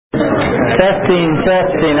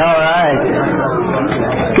Testing. All right.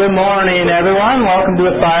 Good morning, everyone. Welcome to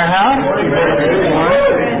the Firehouse.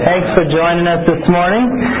 Thanks for joining us this morning.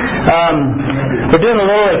 We're doing a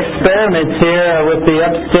little experiment here with the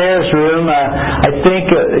upstairs room. I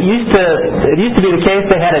think it used to be the case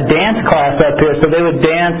they had a dance class up here, so they would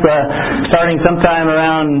dance starting sometime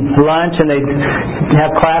around lunch, and they'd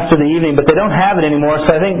have class for the evening. But they don't have it anymore,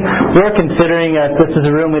 so I think we're considering this is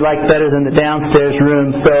a room we like better than the downstairs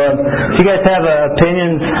room. So if you guys have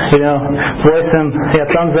opinions, voice them.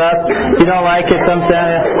 Thumbs up. If you don't like it, thumbs down.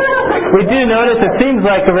 We do notice it seems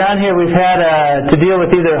like around here we've had to deal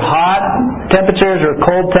with either hot temperatures or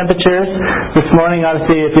cold temperatures. This morning,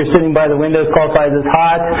 obviously, if you're sitting by the window, it qualifies as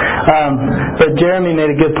hot. But Jeremy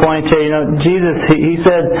made a good point here. Jesus, he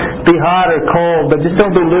said, be hot or cold, but just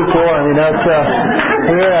don't be lukewarm. So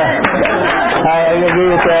I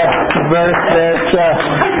agree with that verse.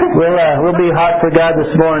 That we'll be hot for God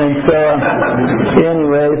this morning. So,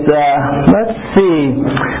 anyways, let's see.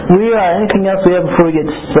 Anything else we have before we get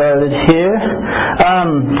started here?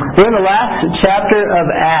 We're in the last chapter of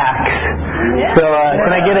Acts. So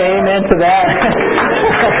can I get an amen to that?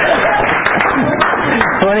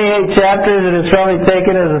 28 chapters, and it's probably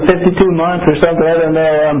taken us 52 months or something. I don't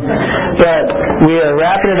know. But we are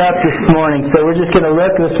wrapping it up this morning. So we're just going to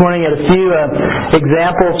look this morning at a few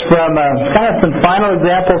examples from, kind of some final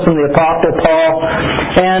examples from the Apostle Paul.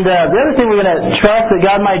 And the other thing we're going to trust that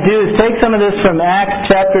God might do is take some of this from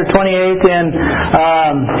Acts chapter 28, and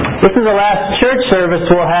this is the last church service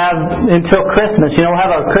we'll have until Christmas. We'll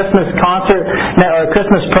have our Christmas concert, or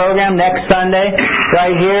Christmas program next Sunday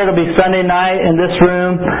right here. It'll be Sunday night in this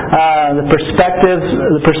room. The perspective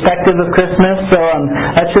of Christmas. So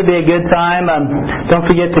that should be a good time. Don't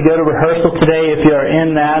forget to go to rehearsal today if you're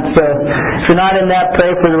in that. So if you're not in that,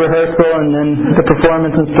 pray for the rehearsal and then the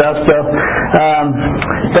performance and stuff. So,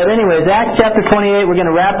 but anyways, Acts chapter 28. We're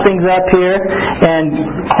going to wrap things up here,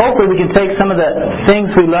 and hopefully we can take some of the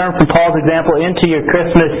things we learned from Paul's example into your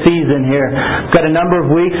Christmas season here. We've got a number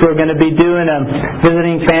of weeks we're going to be doing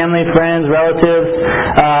visiting family, friends, relatives,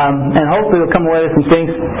 and hopefully we'll come away with some things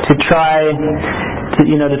to try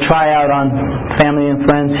out on family and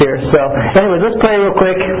friends here. So, anyways, let's pray real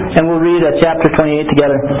quick, and we'll read chapter 28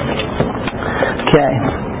 together. Okay.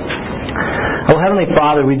 Oh, Heavenly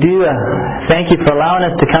Father, we do thank you for allowing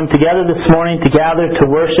us to come together this morning to gather to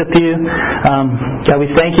worship you. God, we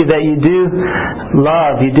thank you that you do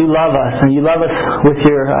love us, and you love us with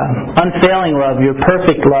your unfailing love, your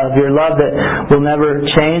perfect love, your love that will never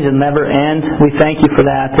change and never end. We thank you for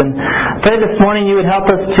that. And I pray this morning you would help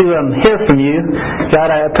us to hear from you.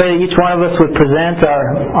 God, I pray that each one of us would present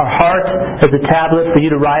our heart as a tablet for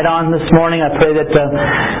you to write on this morning. I pray that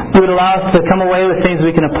you would allow us to come away with things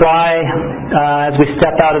we can apply as we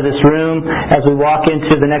step out of this room, as we walk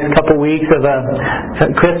into the next couple weeks of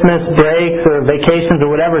Christmas breaks or vacations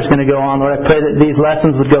or whatever is going to go on. Lord, I pray that these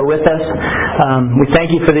lessons would go with us. We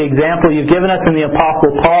thank you for the example you've given us in the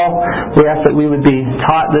Apostle Paul. We ask that we would be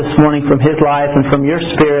taught this morning from his life and from your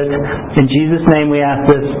Spirit. In Jesus' name we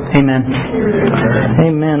ask this. Amen.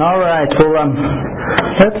 Amen. All right. Well,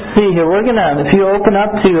 let's see here. We're going to, if you open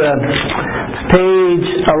up to page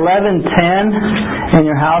 1110 in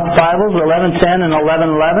your house Bibles, 1110 and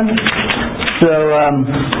 1111. So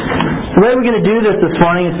the way we're going to do this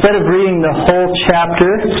morning, instead of reading the whole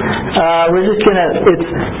chapter, we're just going to, it's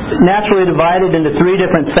naturally divided into three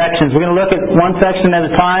different sections. We're going to look at one section at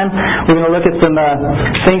a time. We're going to look at some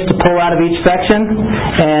things to pull out of each section,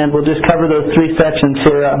 and we'll just cover those three sections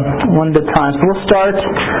here one at a time. So we'll start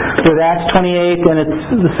with Acts 28,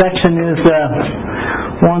 and the section is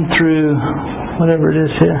 1 through whatever it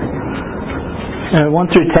is here. 1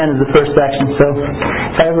 through 10 is the first section, so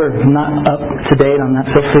if I ever not up to date on that,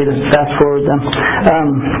 feel free to fast forward them.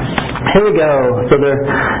 Here we go. So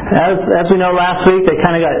as we know, last week they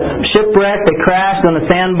kind of got shipwrecked. They crashed on the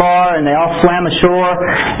sandbar, and they all swam ashore.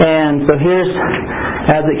 And so here's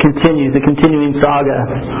as it continues, the continuing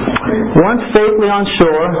saga. Once safely on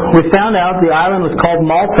shore, we found out the island was called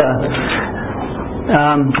Malta.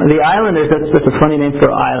 The islanders, that's a funny name for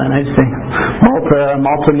an island. I just think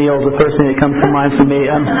Malta meal is the first thing that comes to mind for me.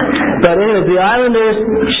 But anyways, the islanders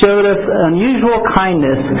showed us unusual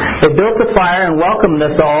kindness. They built a fire and welcomed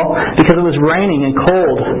us all because it was raining and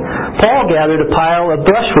cold. Paul gathered a pile of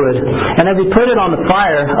brushwood, and as he put it on the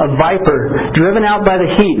fire, a viper, driven out by the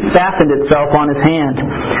heat, fastened itself on his hand.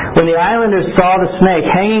 When the islanders saw the snake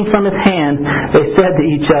hanging from his hand, they said to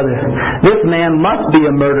each other, "This man must be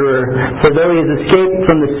a murderer, for though he has escaped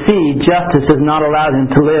from the sea, justice has not allowed him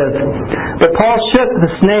to live." But Paul shook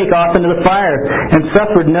the snake off into the fire and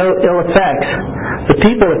suffered no ill effects. The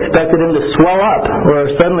people expected him to swell up or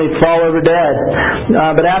suddenly fall over dead.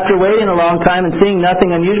 But after waiting a long time and seeing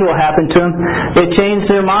nothing unusual happen to him, they changed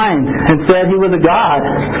their minds and said he was a god.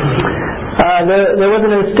 There was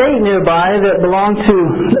an estate nearby that belonged to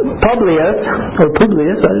Publius, I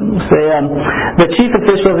would say, the chief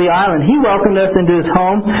official of the island. He welcomed us into his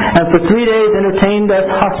home and for 3 days entertained us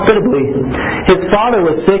hospitably. His father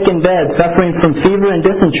was sick in bed, suffering from fever and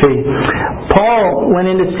dysentery. Paul went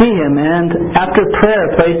in to see him and, after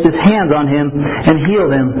prayer, placed his hands on him and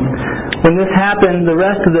healed him. When this happened, the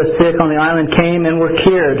rest of the sick on the island came and were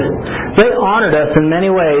cured. They honored us in many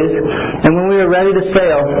ways, and when we were ready to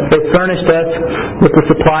sail, they furnished us with the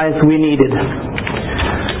supplies we needed.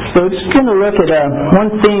 So just going to look at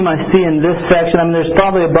one theme I see in this section. I mean, there's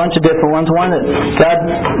probably a bunch of different ones. One that God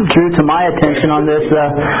drew to my attention on this,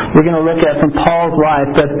 we're going to look at from Paul's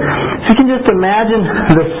life. But if you can just imagine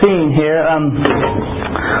the scene here.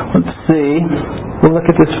 Let's see. We'll look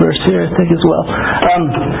at this verse here, I think, as well.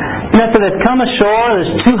 So they've come ashore.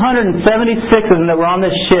 There's 276 of them that were on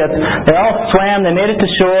this ship. They all swam. They made it to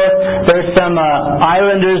shore. There's some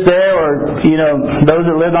islanders there, or those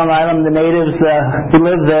that lived on the island, the natives who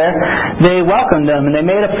lived there. They welcomed them, and they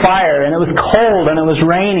made a fire. And it was cold, and it was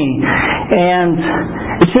rainy. And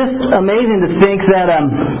it's just amazing to think that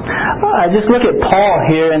I just look at Paul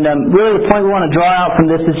here, and really the point we want to draw out from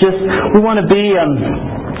this is just we want to be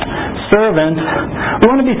servants. We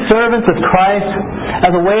want to be servants of Christ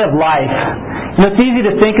as a way of life. It's easy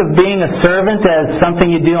to think of being a servant as something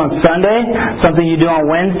you do on Sunday, something you do on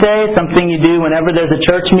Wednesday, something you do whenever there's a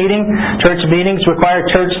church meeting. Church meetings require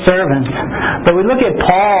church servants. But we look at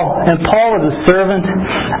Paul, and Paul is a servant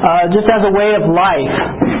just as a way of life.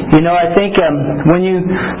 I think when you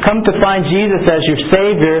come to find Jesus as your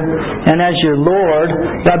Savior and as your Lord,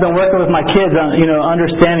 I've been working with my kids on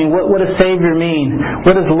understanding what does Savior mean?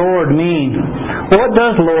 What does Lord mean? Well, what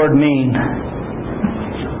does Lord mean?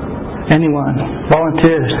 Anyone?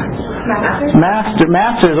 Volunteers?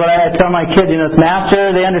 Master is what I tell my kids. It's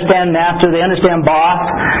master. They understand master. They understand boss.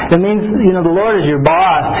 It means, the Lord is your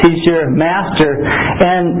boss. He's your master.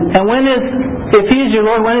 And if He's your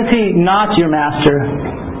Lord, when is He not your master?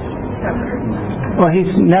 Well,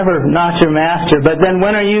 He's never not your master. But then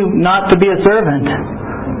when are you not to be a servant?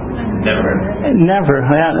 Never.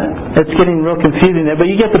 It's getting real confusing there. But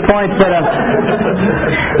you get the point that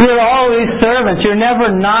you're always servants. You're never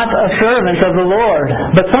not a servant of the Lord.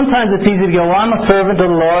 But sometimes it's easy to go, I'm a servant of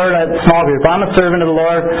the Lord at small group. I'm a servant of the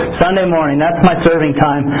Lord Sunday morning. That's my serving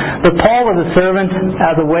time. But Paul was a servant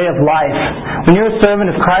as a way of life. When you're a servant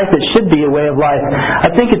of Christ, it should be a way of life. I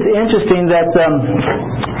think it's interesting that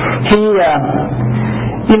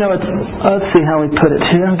let's see how we put it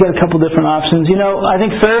here. I've got a couple different options. I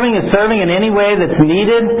think serving is serving in any way that's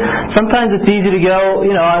needed. Sometimes it's easy to go,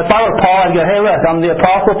 if I were Paul, I'd go, hey, look, I'm the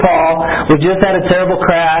Apostle Paul. We just had a terrible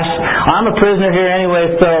crash. I'm a prisoner here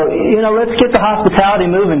anyway, so, let's get the hospitality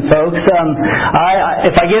moving, folks.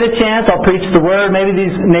 If I get a chance, I'll preach the Word. Maybe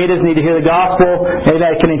these natives need to hear the gospel. Maybe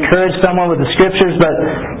I can encourage someone with the Scriptures, but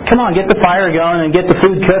come on, get the fire going and get the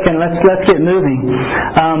food cooking. Let's get moving.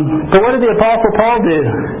 But what did the Apostle Paul do?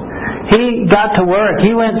 He got to work.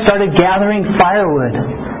 He went and started gathering firewood.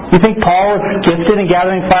 You think Paul was gifted in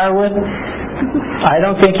gathering firewood? I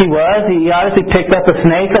don't think he was. He obviously picked up a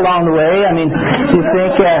snake along the way. I mean, you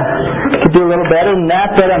think he could do a little better than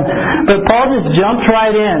that. But Paul just jumped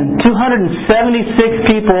right in.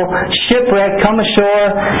 276 people, shipwrecked, come ashore,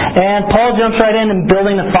 and Paul jumps right in and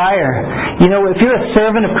building a fire. If you're a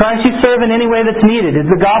servant of Christ, you serve in any way that's needed. Is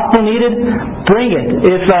the gospel needed? Bring it.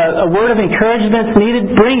 If a word of encouragement is needed,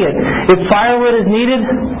 bring it. If firewood is needed,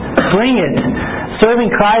 bring it.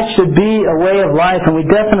 Serving Christ should be a way of life, and we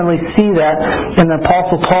definitely see that in the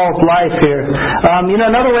Apostle Paul's life here.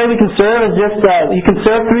 Another way we can serve is just you can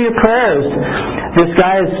serve through your prayers. This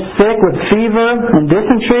guy is sick with fever and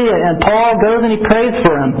dysentery, and Paul goes and he prays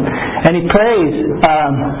for him. And he prays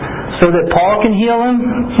so that Paul can heal him?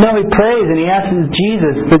 No, he prays and he asks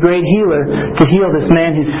Jesus, the great healer, to heal this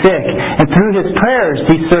man who's sick. And through his prayers,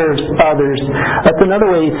 he serves others. That's another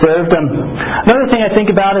way he served. Another thing I think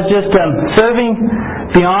about is just serving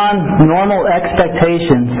beyond normal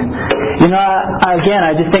expectations.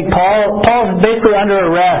 I just think Paul's basically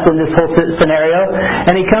under arrest in this whole scenario,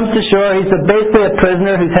 and he comes to shore. He's basically a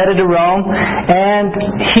prisoner who's headed to Rome, and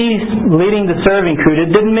he's leading the serving crew.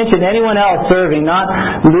 It didn't mention anyone else serving, not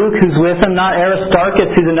Luke who's with him, not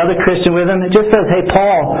Aristarchus who's another Christian with him. It just says, hey,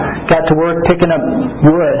 Paul got to work picking up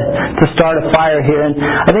wood to start a fire here. And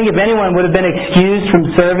I think if anyone would have been excused from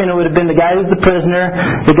serving, it would have been the guy who's the prisoner,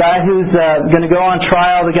 the guy who's going to go on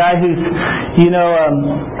trial, the guy who's,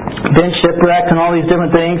 been shipwrecked and all these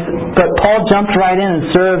different things. But Paul jumped right in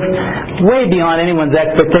and served way beyond anyone's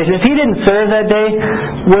expectation. If he didn't serve that day,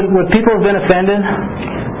 would people have been offended?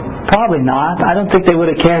 Probably not. I don't think they would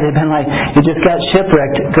have cared. They'd been like, you just got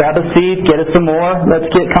shipwrecked. Grab a seat, get us some more, let's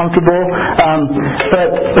get comfortable.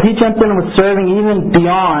 But he jumped in and was serving even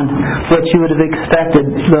beyond what you would have expected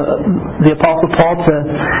the Apostle Paul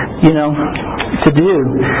to do.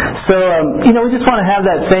 So, we just want to have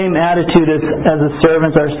that same attitude as the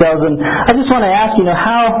servants ourselves. And I just want to ask,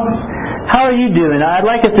 how are you doing? I'd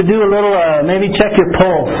like us to do a little, maybe check your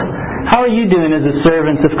pulse. How are you doing as a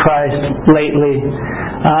servant of Christ lately?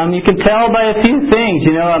 You can tell by a few things.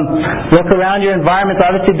 Look around your environment.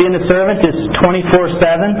 Obviously, being a servant is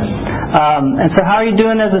 24/7. And so how are you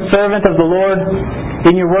doing as a servant of the Lord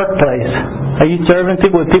in your workplace? Are you serving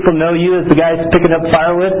people? Would people know you as the guy picking up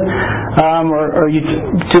firewood? Or are you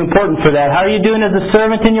too important for that? How are you doing as a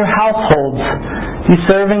servant in your households? You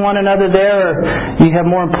serving one another there, or you have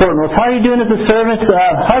more important roles? How are you doing as a servant?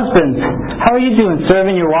 Husbands, how are you doing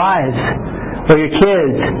serving your wives or your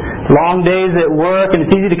kids? Long days at work, and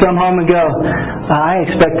it's easy to come home and go, I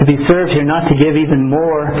expect to be served here, not to give even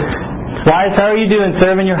more. Wives, how are you doing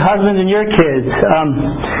serving your husbands and your kids?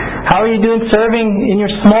 How are you doing serving in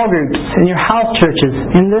your small groups, in your house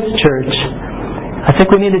churches, in this church? I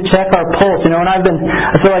think we need to check our pulse. And I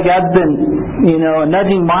feel like God's been,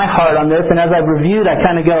 nudging my heart on this. And as I've reviewed, I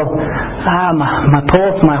kind of go, my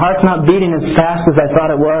pulse, my heart's not beating as fast as I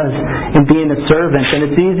thought it was in being a servant. And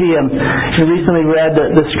it's easy. We recently read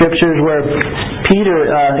the scriptures where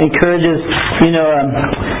Peter encourages, he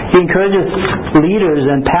encourages leaders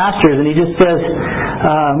and pastors. And he just says,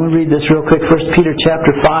 let me read this real quick. 1 Peter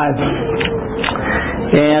chapter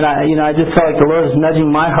 5. And I just felt like the Lord is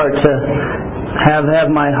nudging my heart to have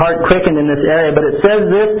my heart quickened in this area. But it says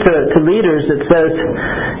this to leaders. It says,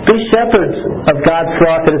 be shepherds of God's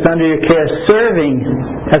flock that is under your care, serving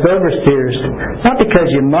as overseers, not because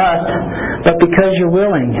you must, but because you're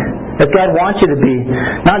willing, as God wants you to be,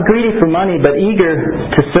 not greedy for money, but eager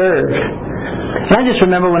to serve. And I just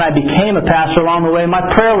remember when I became a pastor along the way, my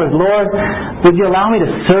prayer was, Lord, would you allow me to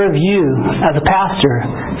serve you as a pastor?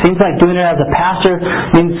 Seems like doing it as a pastor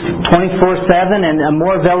means 24/7 and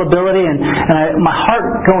more availability, and my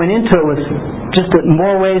heart going into it was just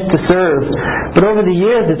more ways to serve. But over the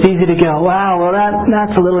years, it's easy to go, wow, well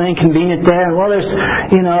that's a little inconvenient there. And well, there's,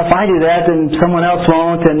 if I do that, then someone else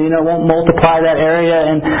won't, and won't multiply that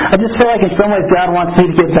area. And I just feel like in some ways God wants me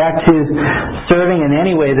to get back to serving in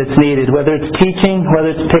any way that's needed, whether it's teaching,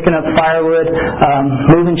 whether it's picking up firewood,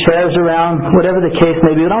 moving chairs around, whatever the case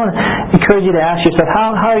may be. But I want to encourage you to ask yourself,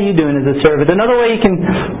 how are you doing as a servant? Another way you can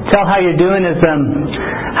tell how you're doing is,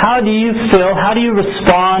 how do you feel, how do you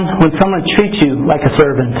respond when someone treats you like a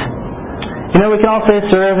servant? We can all say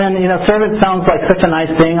servant. Servant sounds like such a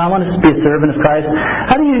nice thing. I want to be a servant of Christ.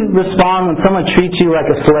 How do you respond when someone treats you like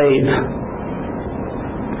a slave?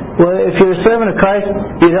 Well, if you're a servant of Christ,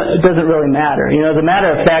 it doesn't really matter. As a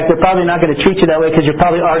matter of fact, they're probably not going to treat you that way because you're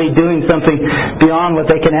probably already doing something beyond what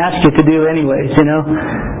they can ask you to do anyways,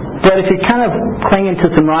 But if you're kind of clinging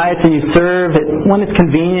to some rights and you serve when it's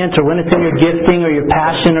convenient or when it's in your gifting or your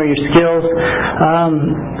passion or your skills,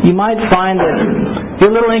 you might find that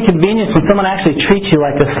you're a little inconvenienced when someone actually treats you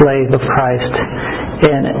like a slave of Christ.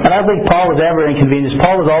 And I don't think Paul was ever inconvenienced.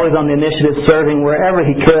 Paul was always on the initiative, serving wherever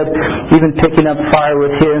he could, even picking up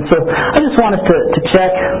firewood here. And so I just want us to check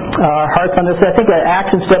our hearts on this. I think an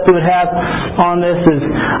action step we would have on this is,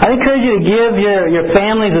 I'd encourage you to give your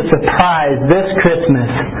families a surprise this Christmas.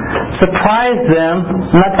 Surprise them.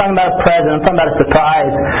 I'm not talking about a present. I'm talking about a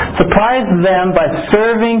surprise. Surprise them by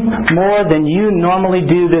serving more than you normally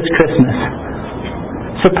do this Christmas.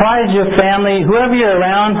 Surprise your family, whoever you're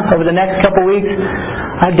around over the next couple weeks.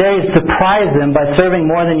 I dare you to surprise them by serving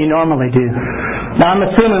more than you normally do. Now, I'm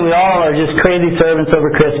assuming we all are just crazy servants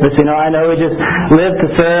over Christmas. I know we just live to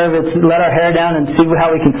serve. It's let our hair down and see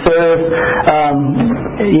how we can serve.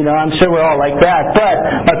 I'm sure we're all like that. But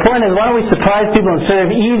my point is, why don't we surprise people and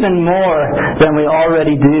serve even more than we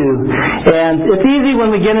already do? And it's easy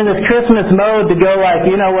when we get in this Christmas mode to go like,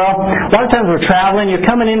 a lot of times we're traveling, you're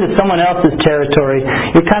coming into someone else's territory.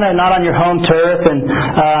 You're kind of not on your home turf. And,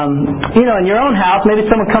 in your own house, maybe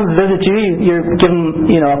someone comes to visit you, you're giving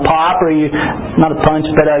them, a pop, or not a punch,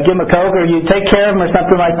 but give them a Coke, or you take care of them or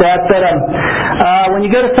something like that. But when you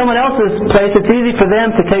go to someone else's place, it's easy for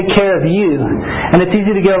them to take care of you. And it's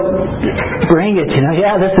easy to go, bring it,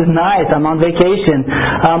 yeah, this is nice, I'm on vacation.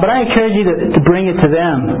 But I encourage you to bring it to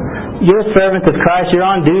them. You're a servant of Christ. You're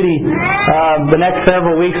on duty the next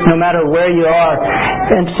several weeks, no matter where you are.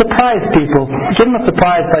 And surprise people. Give them a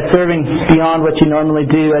surprise by serving beyond what you normally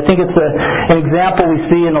do. I think it's an example we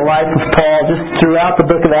see in the life of Paul just throughout the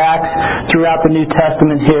book of Acts, throughout the New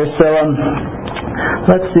Testament here. So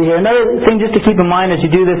let's see here. Another thing just to keep in mind as you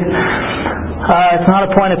do this, it's not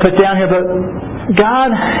a point I put down here, but God,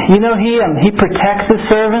 He protects His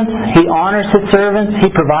servants. He honors His servants. He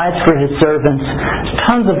provides for His servants. There's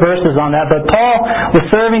tons of verses on that. But Paul was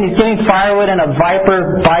serving. He's getting firewood, and a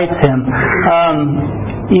viper bites him.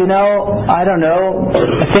 I don't know.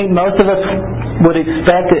 I think most of us would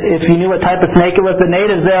expect it if you knew what type of snake it was. The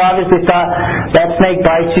natives there obviously thought that snake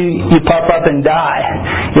bites you, you puff up and die.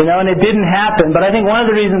 And it didn't happen. But I think one of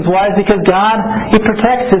the reasons why is because God, He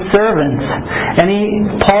protects His servants. And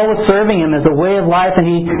Paul was serving Him as a way of life, and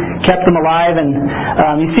He kept them alive. And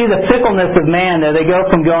you see the fickleness of man there. They go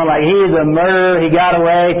from going like, he's a murderer, he got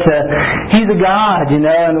away, to he's a God,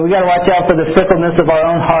 and we got to watch out for the fickleness of our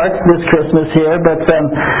own hearts this Christmas here. But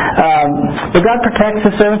God protects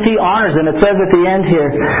His servants. He honors them. It says at the end here,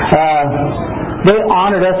 they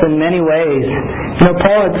honored us in many ways.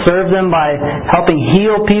 Paul had served them by helping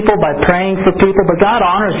heal people, by praying for people, but God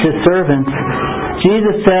honors His servants.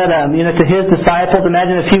 Jesus said, to His disciples,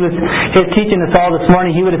 imagine if He was teaching us all this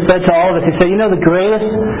morning, He would have said to all of us, He said, the greatest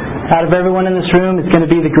out of everyone in this room is going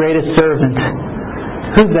to be the greatest servant.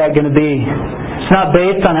 Who's that going to be? It's not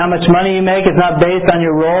based on how much money you make. It's not based on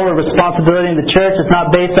your role or responsibility in the church. It's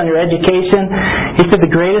not based on your education. He said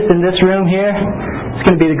the greatest in this room here is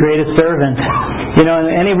going to be the greatest servant. In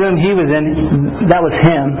any room he was in, that was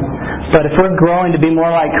him. But if we're growing to be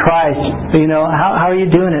more like Christ, how are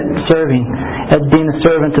you doing it serving, as being a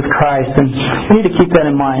servant of Christ? And we need to keep that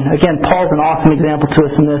in mind. Again, Paul's an awesome example to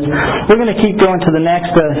us in this. We're going to keep going to the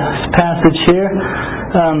next passage here.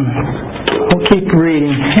 We'll keep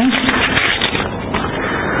reading.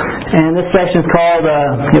 And this section is called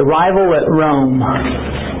Arrival at Rome.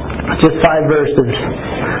 Just 5 verses.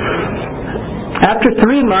 After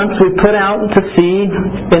 3 months we put out to sea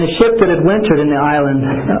in a ship that had wintered in the island.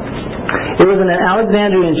 It was an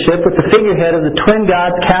Alexandrian ship with the figurehead of the twin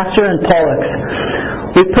gods Castor and Pollux.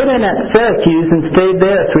 We put in at Syracuse and stayed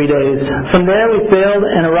there 3 days. From there we sailed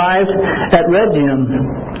and arrived at Rhegium.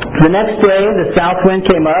 The next day the south wind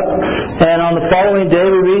came up, and on the following day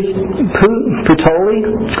we reached Puteoli.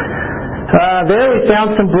 There we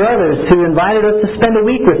found some brothers who invited us to spend a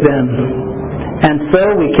week with them. And so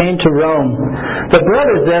we came to Rome. The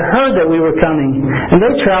brothers there heard that we were coming, and they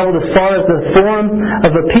traveled as far as the Forum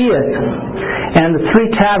of Appius and the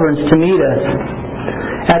 3 taverns to meet us.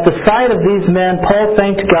 At the sight of these men, Paul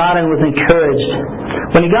thanked God and was encouraged.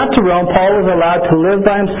 When he got to Rome, Paul was allowed to live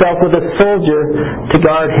by himself with a soldier to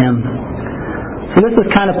guard him. So this is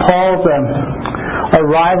kind of Paul's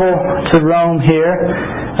arrival to Rome here.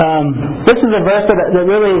 This is a verse that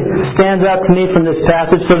really stands out to me from this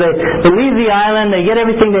passage. So they leave the island, they get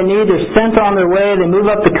everything they need, they're sent on their way, they move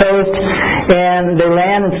up the coast, and they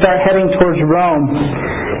land and start heading towards Rome.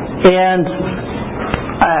 And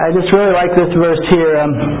I just really like this verse here.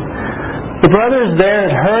 The brothers there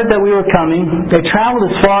had heard that we were coming. They traveled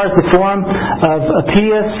as far as the Forum of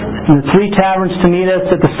Appius and the 3 taverns to meet us.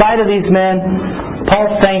 At the sight of these men,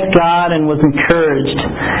 Paul thanked God and was encouraged.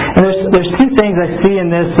 And there's 2 things I see in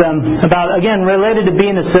this about, again, related to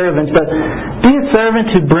being a servant. But be a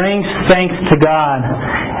servant who brings thanks to God.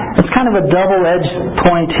 It's kind of a double-edged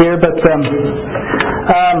point here, but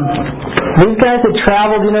these guys had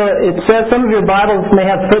traveled, it says, some of your Bibles may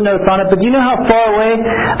have footnotes on it, but do you know how far away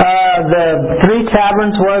the 3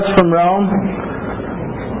 taverns was from Rome?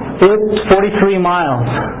 It's 43 miles.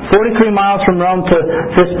 43 miles from Rome to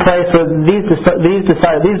this place where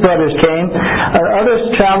these brothers came. Others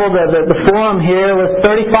traveled, the Forum here was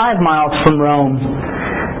 35 miles from Rome.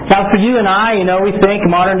 Now for you and I, we think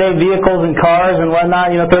modern day vehicles and cars and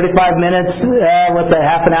whatnot, 35 minutes,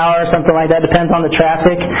 half an hour or something like that, depends on the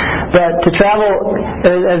traffic. But to travel,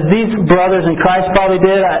 as these brothers in Christ probably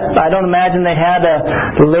did, I don't imagine they had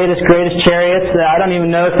the latest, greatest chariots. I don't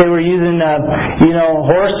even know if they were using,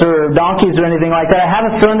 horse or donkeys or anything like that. I have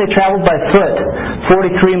a feeling they traveled by foot,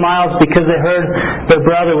 43 miles, because they heard their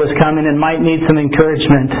brother was coming and might need some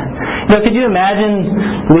encouragement. Could you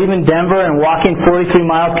imagine leaving Denver and walking 43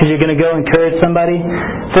 miles because you're going to go encourage somebody?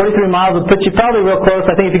 43 miles would put you probably real close.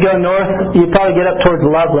 I think if you go north, you'd probably get up towards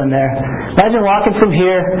Loveland there. Imagine walking from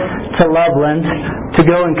here to Loveland to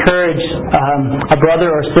go encourage a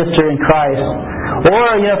brother or sister in Christ.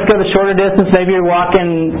 Or, if you go the shorter distance, maybe you're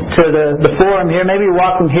walking to the Forum here. Maybe you're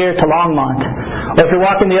walking here to Longmont. Or if you're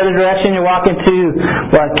walking the other direction, you're walking to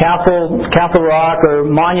Castle Rock or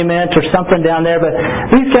Monument or something down there. But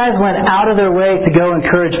these guys went out of their way to go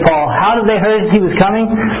encourage Paul. How did they heard he was coming?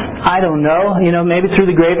 I don't know. Maybe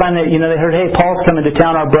through the grapevine that they heard, hey, Paul's coming to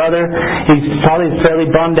town, our brother. He's probably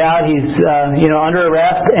fairly bummed out. He's under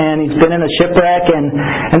arrest and he's been in a shipwreck.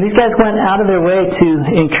 And these guys went out of their way to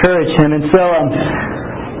encourage him. And so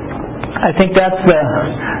I think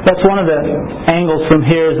that's one of the angles from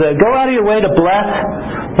here is go out of your way to bless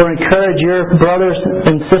or encourage your brothers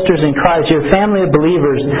and sisters in Christ, your family of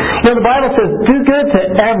believers. The Bible says do good to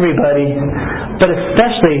everybody, but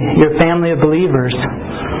especially your family of believers.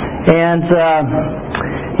 And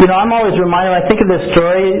I'm always reminded, I think of this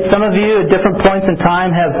story, some of you at different points in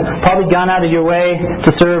time have probably gone out of your way to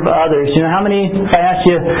serve others. How many, if I asked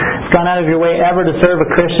you, have gone out of your way ever to serve a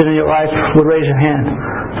Christian in your life, would raise your hand?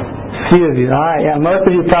 Few of you. All right, yeah. Most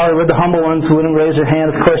of you probably were the humble ones who wouldn't raise their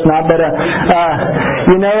hand, of course not. But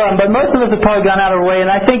but most of us have probably gone out of our way.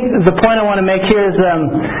 And I think the point I want to make here is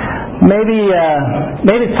maybe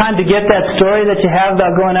it's time to get that story that you have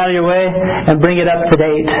about going out of your way and bring it up to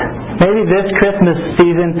date. Maybe this Christmas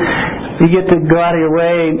season you get to go out of your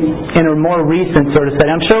way in a more recent sort of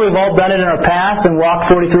setting. I'm sure we've all done it in our past and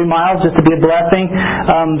walked 43 miles just to be a blessing.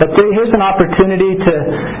 But here's an opportunity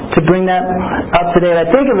to bring that up to date. I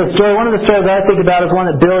think of a story. One of the stories I think about is one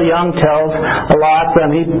that Bill Young tells a lot.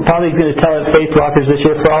 He probably is going to tell it at Faith Walkers this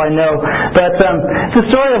year for all I know. But it's a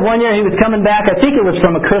story of one year he was coming back. I think it was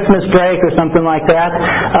from a Christmas break or something like that.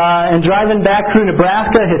 And driving back through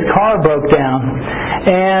Nebraska, his car broke down.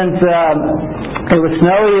 And it was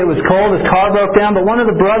snowy, it was cold, his car broke down, but one of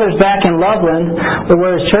the brothers back in Loveland,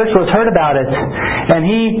 where his church was, heard about it. And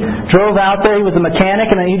he drove out there, he was a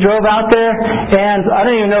mechanic, and he drove out there, and I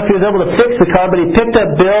don't even know if he was able to fix the car, but he picked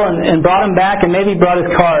up Bill and brought him back, and maybe brought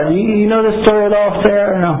his car. You know this story at all,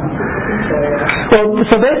 Sarah, or no? Well,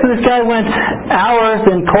 so basically this guy went hours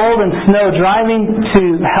in cold and snow driving to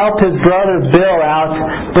help his brother Bill out,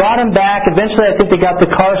 brought him back. Eventually I think they got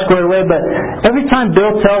the car squared away, but every time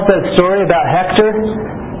Bill tells that story about Hector,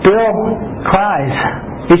 Bill cries.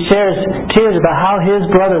 He shares tears about how his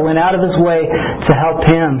brother went out of his way to help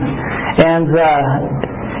him. And,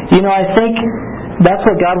 I think that's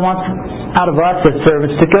what God wants out of us as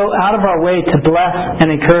servants, to go out of our way to bless and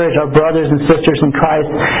encourage our brothers and sisters in Christ.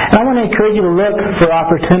 And I want to encourage you to look for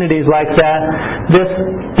opportunities like that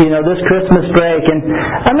this Christmas break. And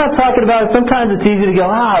I'm not talking about, sometimes it's easy to go,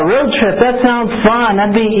 road trip, that sounds fun,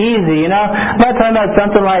 that'd be easy, I'm not talking about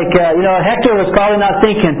something like, Hector was probably not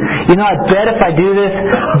thinking, I bet if I do this,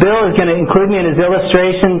 Bill is going to include me in his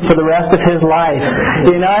illustration for the rest of his life.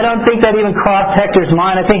 I don't think that even crossed Hector's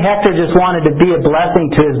mind. I think Hector just wanted to be a blessing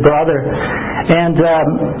to his brother. And,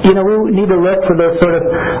 we need to look for those sort of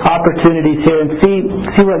opportunities here and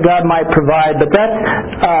see what God might provide. But that's,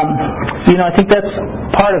 I think that's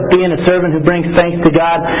part of being a servant who brings thanks to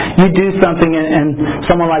God. You do something and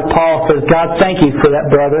someone like Paul says, God, thank you for that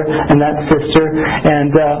brother and that sister,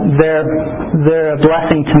 and they're a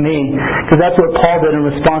blessing to me. Because that's what Paul did in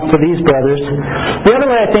response to these brothers. The other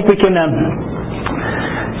way I think we can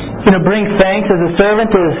bring thanks as a servant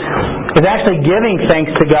is actually giving thanks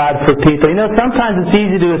to God for people. Sometimes it's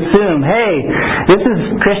easy to assume, hey, this is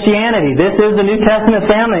Christianity. This is the New Testament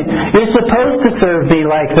family. You're supposed to serve me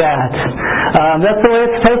like that. That's the way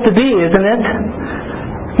it's supposed to be, isn't it?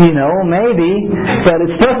 Maybe, but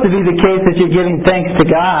it's supposed to be the case that you're giving thanks to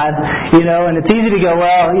God, and it's easy to go,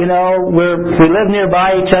 we live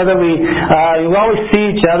nearby each other, we always see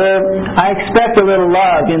each other, I expect a little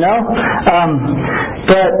love,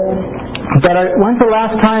 but when's the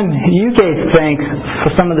last time you gave thanks for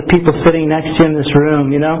some of the people sitting next to you in this room,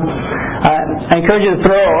 I encourage you to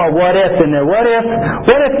throw a what if in there. What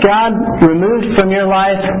if God removed from your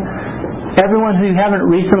life everyone who you haven't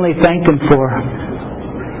recently thanked Him for?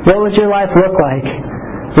 What would your life look like?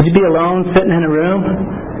 Would you be alone sitting in a room?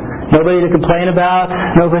 nobody to complain about,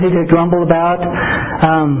 nobody to grumble about.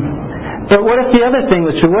 But what if the other thing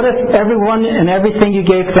was true? What if everyone and everything you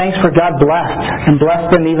gave thanks for God blessed and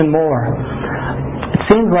blessed them even more? It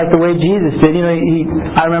seems like the way Jesus did.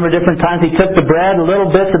 I remember different times He took the bread, little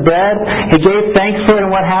bits of bread, He gave thanks for it,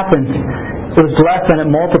 and what happened? It was blessed and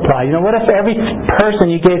it multiplied. What if every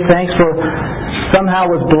person you gave thanks for somehow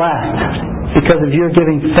was blessed because of your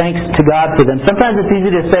giving thanks to God for them? Sometimes it's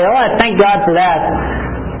easy to say, I thank God for that.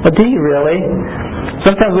 But do you really?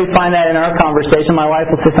 Sometimes we find that in our conversation. My wife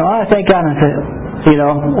will say, I thank God. And I say,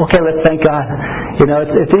 okay, let's thank God.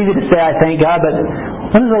 It's easy to say, I thank God, but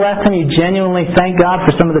when was the last time you genuinely thanked God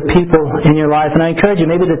for some of the people in your life? And I encourage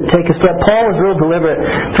you maybe to take a step. Paul was real deliberate.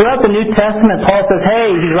 Throughout the New Testament, Paul says,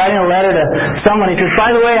 he's writing a letter to someone. He says,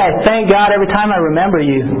 by the way, I thank God every time I remember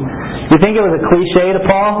you. You think it was a cliche to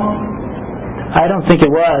Paul? I don't think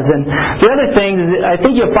it was. And the other thing is, I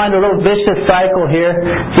think you'll find a little vicious cycle here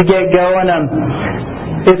to get going.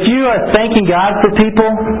 If you are thanking God for people,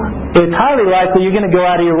 it's highly likely you're going to go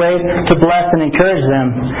out of your way to bless and encourage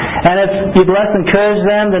them. And if you bless and encourage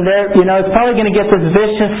them, then it's probably going to get this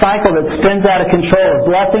vicious cycle that spins out of control.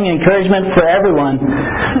 Blessing and encouragement for everyone.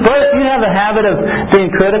 But if you have a habit of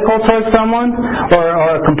being critical towards someone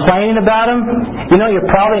or complaining about them, you're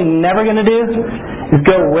probably never going to do is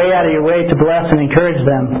go way out of your way to bless and encourage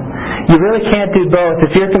them. You really can't do both.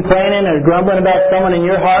 If you're complaining or grumbling about someone in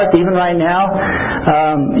your heart, even right now,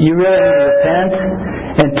 you really need to repent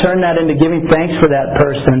and turn that into giving thanks for that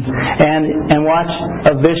person and watch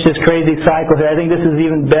a vicious, crazy cycle here. I think this is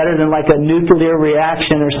even better than like a nuclear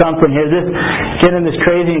reaction or something here. Just get in this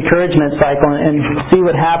crazy encouragement cycle and see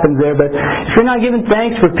what happens there. But if you're not giving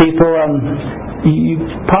thanks for people, you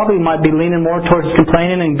probably might be leaning more towards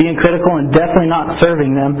complaining and being critical and definitely not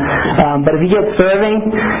serving them. But if you get serving,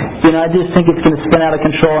 I just think it's going to spin out of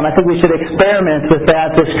control. And I think we should experiment with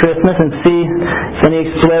that this Christmas and see if any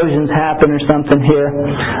explosions happen or something here.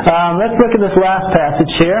 Let's look at this last passage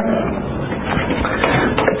here.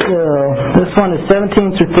 So this one is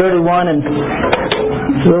 17 through 31, and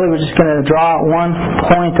really we're just going to draw out one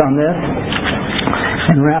point on this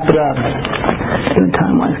and wrap it up. Good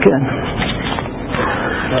time-wise, good.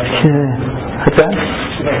 Okay. What's that?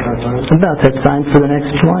 About that sign for the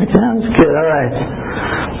next point. Yeah, that's good. All right.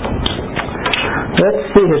 Let's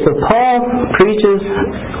see here. So Paul preaches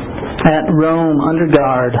at Rome under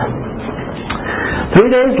guard. 3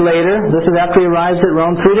 days later, this is after he arrives at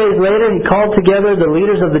Rome, 3 days later he called together the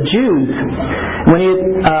leaders of the Jews.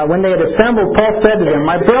 When they had assembled, Paul said to them,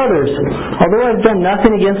 "My brothers, although I have done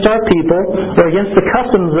nothing against our people or against the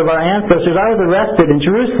customs of our ancestors, I was arrested in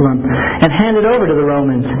Jerusalem and handed over to the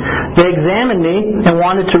Romans. They examined me and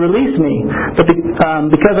wanted to release me, but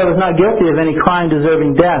because I was not guilty of any crime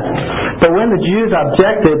deserving death. But when the Jews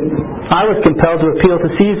objected, I was compelled to appeal to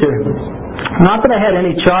Caesar. Not that I had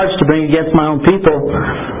any charge to bring against my own people.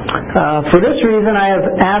 For this reason I have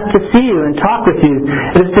asked to see you and talk with you.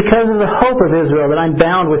 It is because of the hope of Israel that I am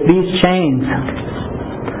bound with these chains."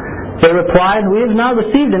 They replied, "We have not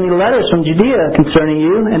received any letters from Judea concerning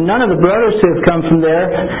you, and none of the brothers who have come from there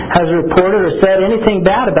has reported or said anything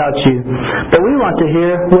bad about you. But we want to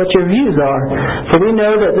hear what your views are, for we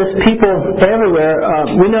know that people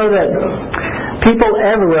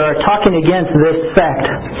everywhere are talking against this sect."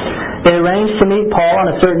 They arranged to meet Paul on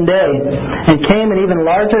a certain day, and came in even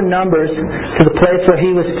larger numbers to the place where he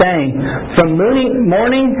was staying. From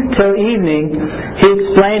morning till evening, he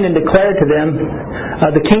explained and declared to them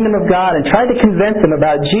the kingdom of God, and tried to convince them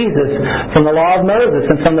about Jesus from the law of Moses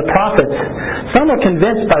and from the prophets. Some were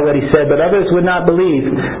convinced by what he said, but others would not believe.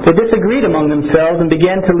 They disagreed among themselves and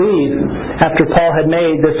began to leave after Paul had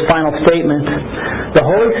made this final statement. The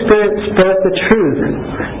Holy Spirit spoke the truth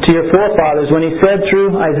to your forefathers when he said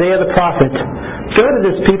through Isaiah the prophet, "Go to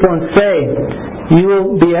this people and say, you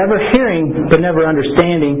will be ever hearing but never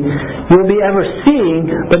understanding. You will be ever seeing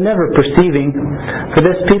but never perceiving. For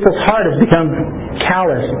this people's heart has become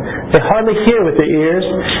callous. They hardly hear with their ears,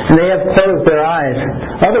 and they have closed their eyes.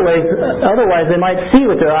 Otherwise they might see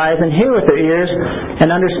with their eyes and hear with their ears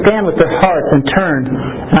and understand with their hearts and turn,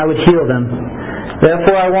 and I would heal them.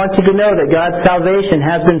 Therefore I want you to know that God's salvation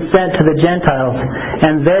has been sent to the Gentiles,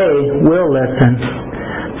 and they will listen."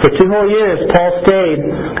 For 2 whole years Paul stayed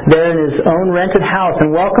there in his own rented house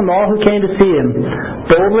and welcomed all who came to see him.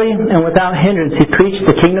 Boldly and without hindrance he preached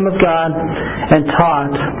the kingdom of God and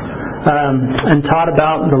taught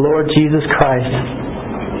about the Lord Jesus Christ.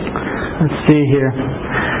 Let's see here.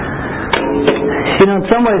 In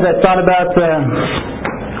some ways I thought about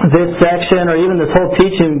this section, or even this whole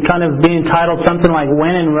teaching, kind of being titled something like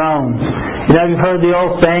 "When in Rome." You know, you've heard the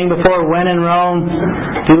old saying before, "When in Rome,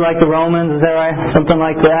 do like the Romans," is that right? Something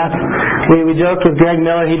like that. We joked with Greg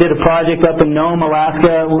Miller. He did a project up in Nome,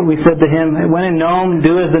 Alaska. We said to him, "When in Nome,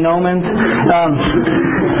 do as the Nomans."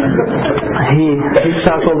 He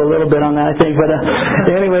chuckled a little bit on that, I think. But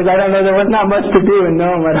anyways, I don't know. There was not much to do in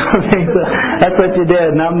Nome. I don't think so. That's what you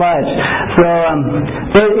did, not much. So,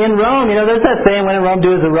 but in Rome, you know, there's that saying, "When in Rome,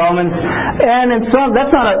 do as the Romans," and in some,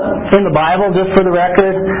 that's not in the Bible, just for the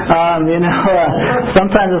record. You know,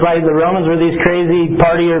 sometimes it's like the Romans were these crazy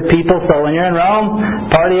partier people. So when you're in Rome,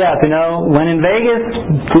 party up. You know, when in Vegas,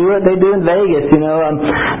 do what they do in Vegas. You know,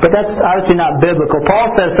 but that's obviously not biblical.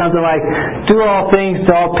 Paul says something like, "Do all things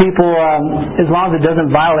to all people, as long as it doesn't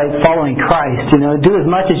violate following Christ." You know, do as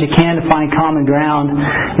much as you can to find common ground.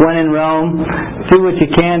 When in Rome, do what you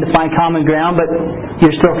can to find common ground, but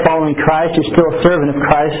you're still following Christ. You're still a servant of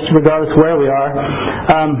Christ, regardless of where we are.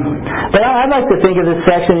 But I'd like to think of this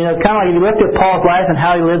section, you know, kind of like if you looked at Paul's life and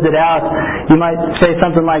how he lived it out, you might say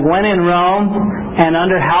something like, "When in Rome and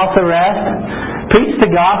under house arrest, preach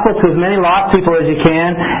the gospel to as many lost people as you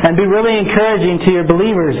can, and be really encouraging to your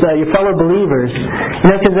believers, your fellow believers."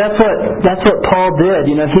 You know, because that's what Paul did.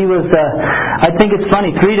 You know, he was. I think it's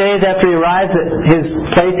funny. 3 days after he arrives at his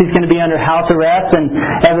place, he's going to be under house arrest and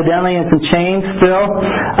evidently in some chains still.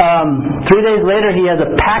 3 days later, he has a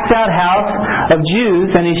packed out house of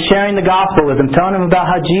Jews, and he's sharing the gospel with them, telling them about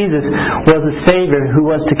how Jesus was the Savior who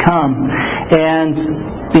was to come. And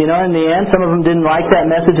you know, in the end, some of them didn't like that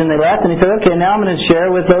message and they left. And he said, "Okay, now I'm going to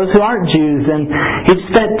share with those who aren't Jews." And he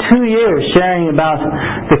spent 2 years sharing about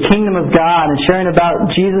the kingdom of God and sharing about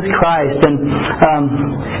Jesus Christ. And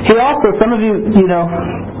he also, some of you, you know,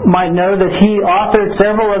 might know that he authored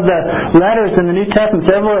several of the letters in the New Testament.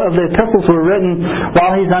 Several of the epistles were written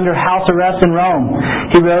while he's under house arrest in Rome.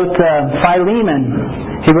 He wrote Philemon.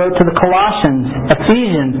 He wrote to the Colossians,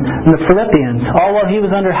 Ephesians, and the Philippians, all while he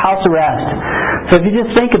was under house arrest. So if you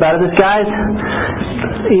just think about it, this guy's,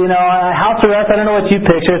 you know, house arrest, I don't know what you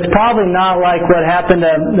picture. It's probably not like what happened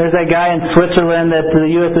to, there's that guy in Switzerland that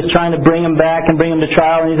the U.S. is trying to bring him back and bring him to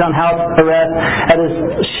trial, and he's on house arrest at his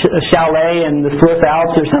chalet in the Swiss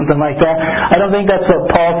Alps or something like that. I don't think that's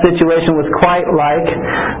what Paul's situation was quite like.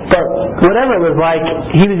 But whatever it was like,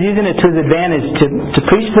 he was using it to his advantage to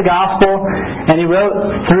preach the gospel, and he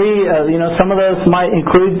wrote 3, you know, some of those might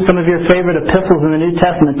include some of your favorite epistles in the New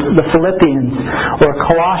Testament, the Philippians or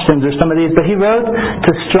Colossians or some of these. But he wrote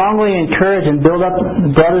to strongly encourage and build up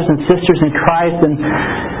brothers and sisters in Christ. And,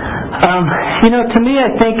 you know, to me,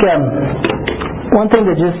 I think one thing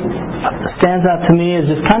that just stands out to me is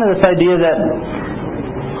just kind of this idea that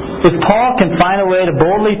if Paul can find a way to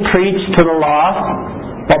boldly preach to the lost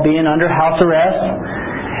while being under house arrest,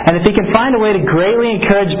 and if he can find a way to greatly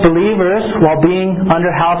encourage believers while being under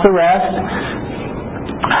house arrest,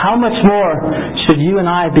 how much more should you and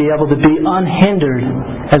I be able to be unhindered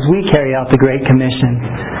as we carry out the Great Commission?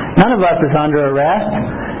 None of us is under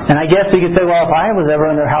arrest. And I guess you could say, well, if I was ever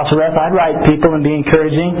under house arrest, I'd write people and be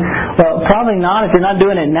encouraging. Well, probably not if you're not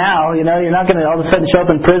doing it now. You know, you're not going to all of a sudden show up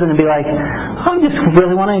in prison and be like, I just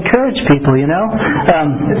really want to encourage people, you know.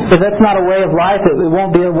 If that's not a way of life, it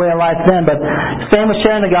won't be a way of life then. But same with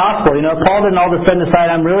sharing the gospel. You know, Paul didn't all of a sudden decide,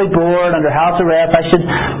 I'm really bored under house arrest, I should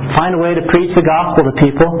find a way to preach the gospel to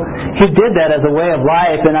people. He did that as a way of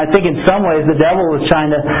life, and I think in some ways the devil was trying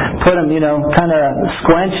to put him, you know, kind of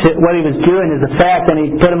squelch what he was doing, his effect, and he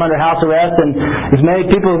put him under house arrest, and as many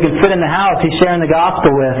people who can fit in the house he's sharing the gospel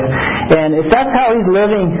with. And if that's how he's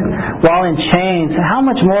living while in chains, how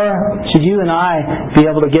much more should you and I be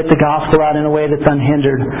able to get the gospel out in a way that's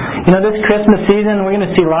unhindered? You know, this Christmas season we're going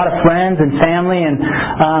to see a lot of friends and family, and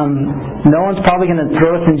no one's probably going to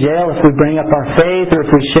throw us in jail if we bring up our faith or if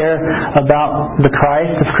we share about the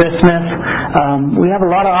Christ of Christmas. We have a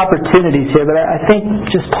lot of opportunities here, but I think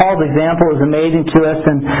just Paul's example is amazing to us,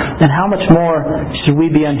 and how much more should we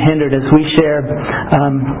be unhindered as we share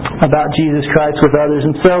about Jesus Christ with others.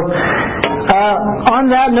 And so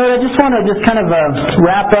on that note, I just want to kind of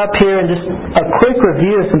wrap up here and just a quick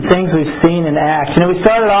review of some things we've seen in Acts. You know, we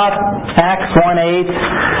started off Acts 1:8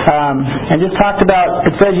 and just talked about,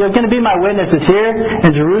 it says, you're going to be my witnesses here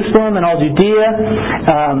in Jerusalem and all Judea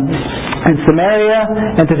and Samaria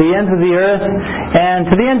and to the ends of the earth. And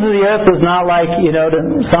to the ends of the earth was not like, you know, to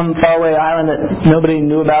some faraway island that nobody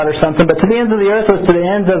knew about or something, but to the ends of the earth was to the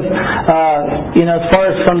ends of, you know, as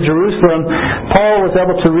far as from Jerusalem. Paul was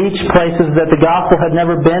able to reach places that the gospel had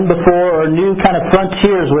never been before, or new kind of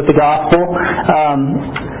frontiers with the gospel.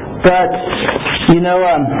 But, you know,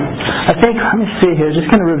 I think, let me see here, just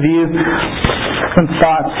going to review. some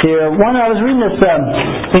thoughts here. One, I was reading this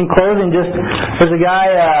in closing. There's a guy,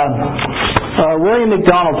 William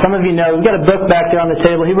MacDonald. Some of you know. We've got a book back there on the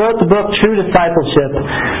table. He wrote the book True Discipleship,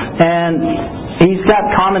 and he's got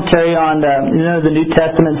commentary on the New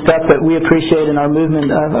Testament stuff that we appreciate in our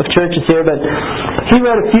movement of churches here. But he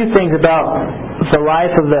wrote a few things about the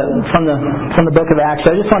life of from the book of Acts.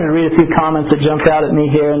 I just wanted to read a few comments that jumped out at me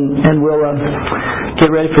here, and we'll get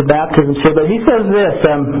ready for baptism here. But he says this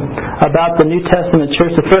about the New Testament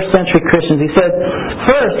church, the first century Christians. He said,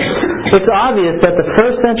 first, it's obvious that the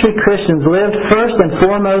first century Christians lived first and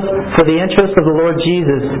foremost for the interests of the Lord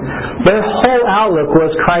Jesus. Their whole outlook was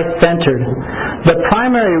Christ-centered. The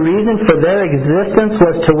primary reason for their existence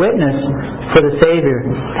was to witness for the Savior,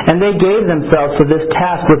 and they gave themselves to this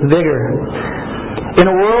task with vigor. In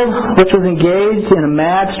a world which was engaged in a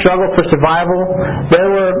mad struggle for survival, there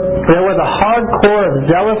was a hard core of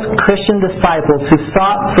zealous Christian disciples who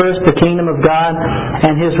sought first the kingdom of God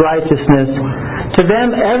and His righteousness. To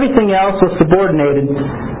them, everything else was subordinated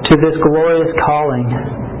to this glorious calling.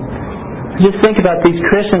 Just think about these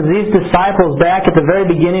Christians, these disciples back at the very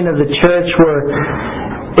beginning of the church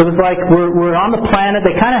it was like we're on the planet.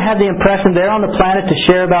 They kind of had the impression they're on the planet to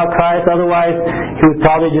share about Christ. Otherwise, He would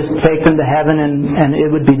probably just take them to heaven and it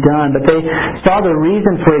would be done. But they saw the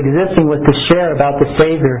reason for existing was to share about the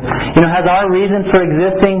Savior. Has our reason for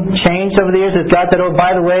existing changed over the years? Has God said, oh,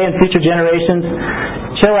 by the way, in future generations,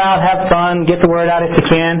 chill out, have fun, get the word out if you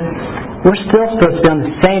can? We're still supposed to be on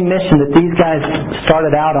the same mission that these guys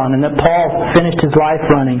started out on and that Paul finished his life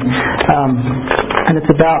running. And it's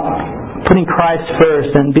about putting Christ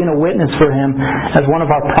first and being a witness for Him as one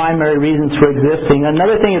of our primary reasons for existing.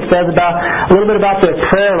 Another thing it says a little bit about their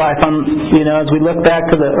prayer life. As we look back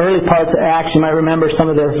to the early parts of Acts, you might remember some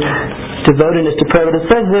of their devotedness to prayer. But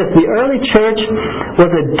it says this: the early church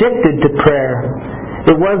was addicted to prayer.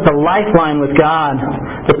 It was the lifeline with God.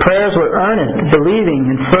 The prayers were earnest, believing,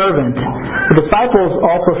 and fervent. The disciples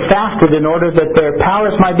also fasted in order that their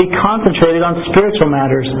powers might be concentrated on spiritual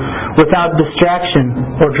matters without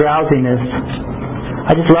distraction or drowsiness.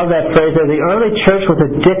 I just love that phrase there. The early church was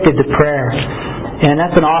addicted to prayer. And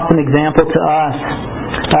that's an awesome example to us.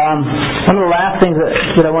 One of the last things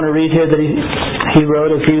that I want to read here that he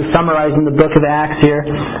wrote as he was summarizing the book of Acts here,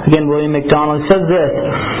 again, William MacDonald, says this: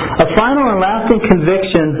 a final and lasting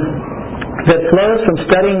conviction that flows from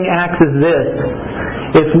studying Acts is this: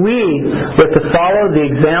 if we were to follow the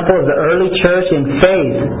example of the early church in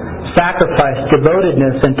faith, sacrifice,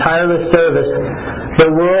 devotedness, and tireless service, the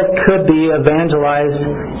world could be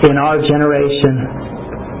evangelized in our generation.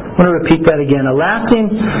 I want to repeat that again. A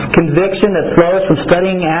lasting conviction that flows from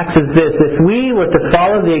studying Acts is this: if we were to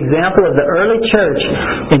follow the example of the early church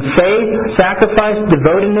in faith, sacrifice,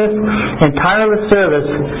 devotedness, and tireless service,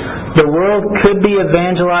 the world could be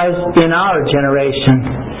evangelized in our generation.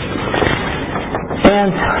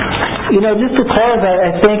 And, just to close,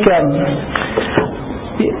 I think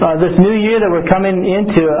this new year that we're coming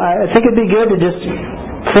into, I think it'd be good to just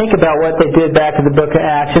think about what they did back in the book of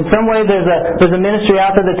Acts. In some way, there's a ministry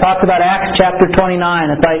out there that talks about Acts chapter 29.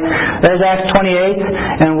 It's like, there's Acts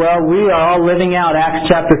 28, and we are all living out Acts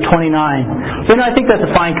chapter 29. I think that's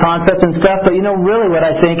a fine concept and stuff, but really what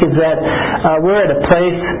I think is that we're at a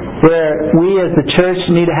place where we as the church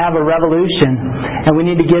need to have a revolution, and we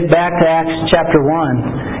need to get back to Acts chapter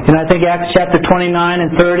 1. I think Acts chapter 29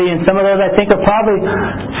 and 30, and some of those I think are probably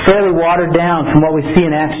fairly watered down from what we see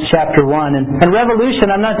in Acts chapter 1. And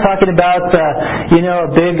revolution, I'm not talking about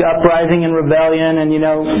a big uprising and rebellion and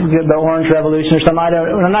the Orange Revolution or something.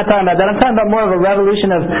 I'm not talking about that. I'm talking about more of a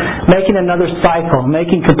revolution of making another cycle,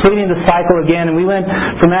 completing the cycle again. And we went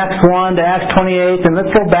from Acts 1 to Acts 28, and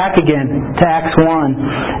let's go back again to Acts 1.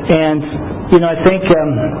 And I think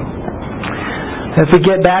if we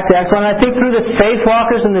get back to Acts 1, I think through the faith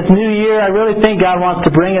walkers in this new year, I really think God wants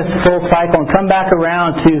to bring us full cycle and come back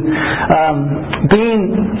around to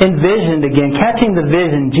being envisioned again, catching the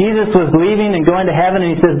vision. Jesus was leaving and going to heaven,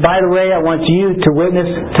 and He says, by the way, I want you to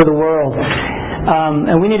witness to the world.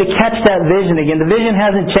 And we need to catch that vision again. The vision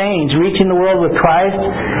hasn't changed. Reaching the world with Christ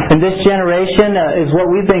in this generation is what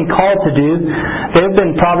we've been called to do. They've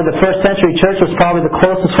been probably, the first century church was probably the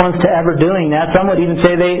closest ones to ever doing that. Some would even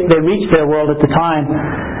say they reached their world at the time.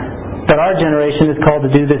 But our generation is called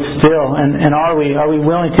to do this still, and are we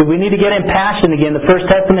willing to? We need to get in passion again. The First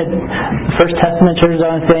Testament church,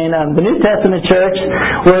 the New Testament church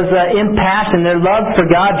was in passion. Their love for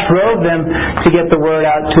God drove them to get the word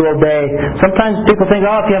out, to obey. Sometimes people think,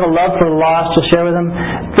 if you have a love for the lost, you'll share with them.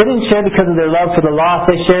 They didn't share because of their love for the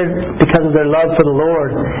lost. They shared because of their love for the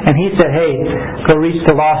Lord. And He said, hey, go reach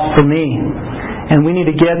the lost for me. And we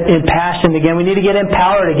need to get impassioned again. We need to get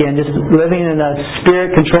empowered again, just living in a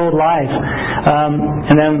Spirit-controlled life.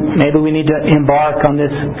 And then maybe we need to embark on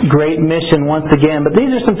this great mission once again. But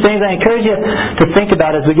these are some things I encourage you to think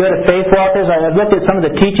about as we go to Faith Walkers. I've looked at some of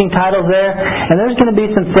the teaching titles there, and there's going to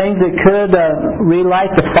be some things that could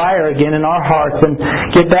relight the fire again in our hearts and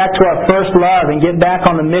get back to our first love and get back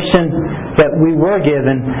on the mission that we were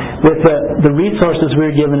given with the resources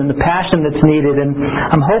we were given and the passion that's needed. And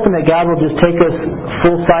I'm hoping that God will just take us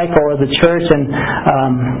full cycle as a church and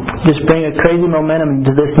just bring a crazy momentum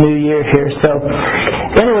to this new year here. So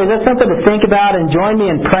anyway, that's something to think about and join me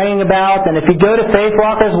in praying about. And if you go to Faith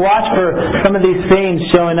Walkers, watch for some of these themes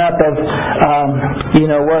showing up of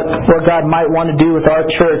what God might want to do with our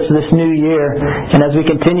church this new year. And as we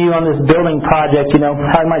continue on this building project,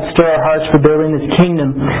 how it might stir our hearts for building this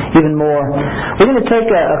kingdom even more. We're going to take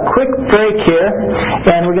a quick break here,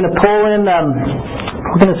 and we're going to pull in,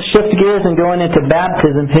 we're going to shift gears and go into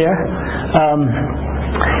baptism here.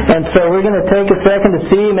 And so we're going to take a second to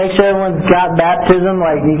make sure everyone's got baptism,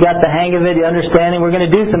 like you got the hang of it, you understanding. We're going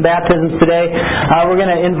to do some baptisms today. We're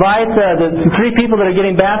going to invite the 3 people that are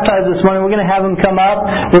getting baptized this morning. We're going to have them come up.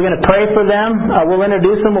 We're going to pray for them. We'll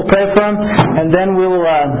introduce them. We'll pray for them. And then we'll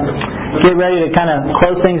get ready to kind of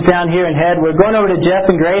close things down here and head. We're going over to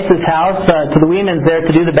Jeff and Grace's house, to the Weemans there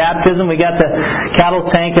to do the baptism. We got the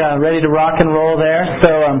cattle tank ready to rock and roll there.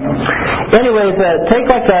 So anyways,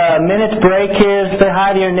 take like a minute's break here. Say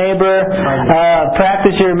hi to your neighbor.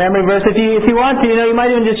 Practice your memory verse. If you want to, you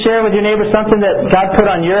might even just share with your neighbor something that God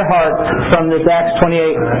put on your heart from this Acts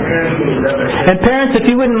 28. And parents,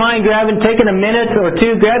 if you wouldn't mind taking a minute or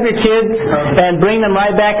two, grab your kids and bring them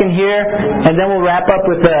right back in here, and then we'll wrap up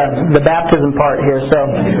with the baptism part here. So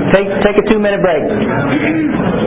take a 2-minute break.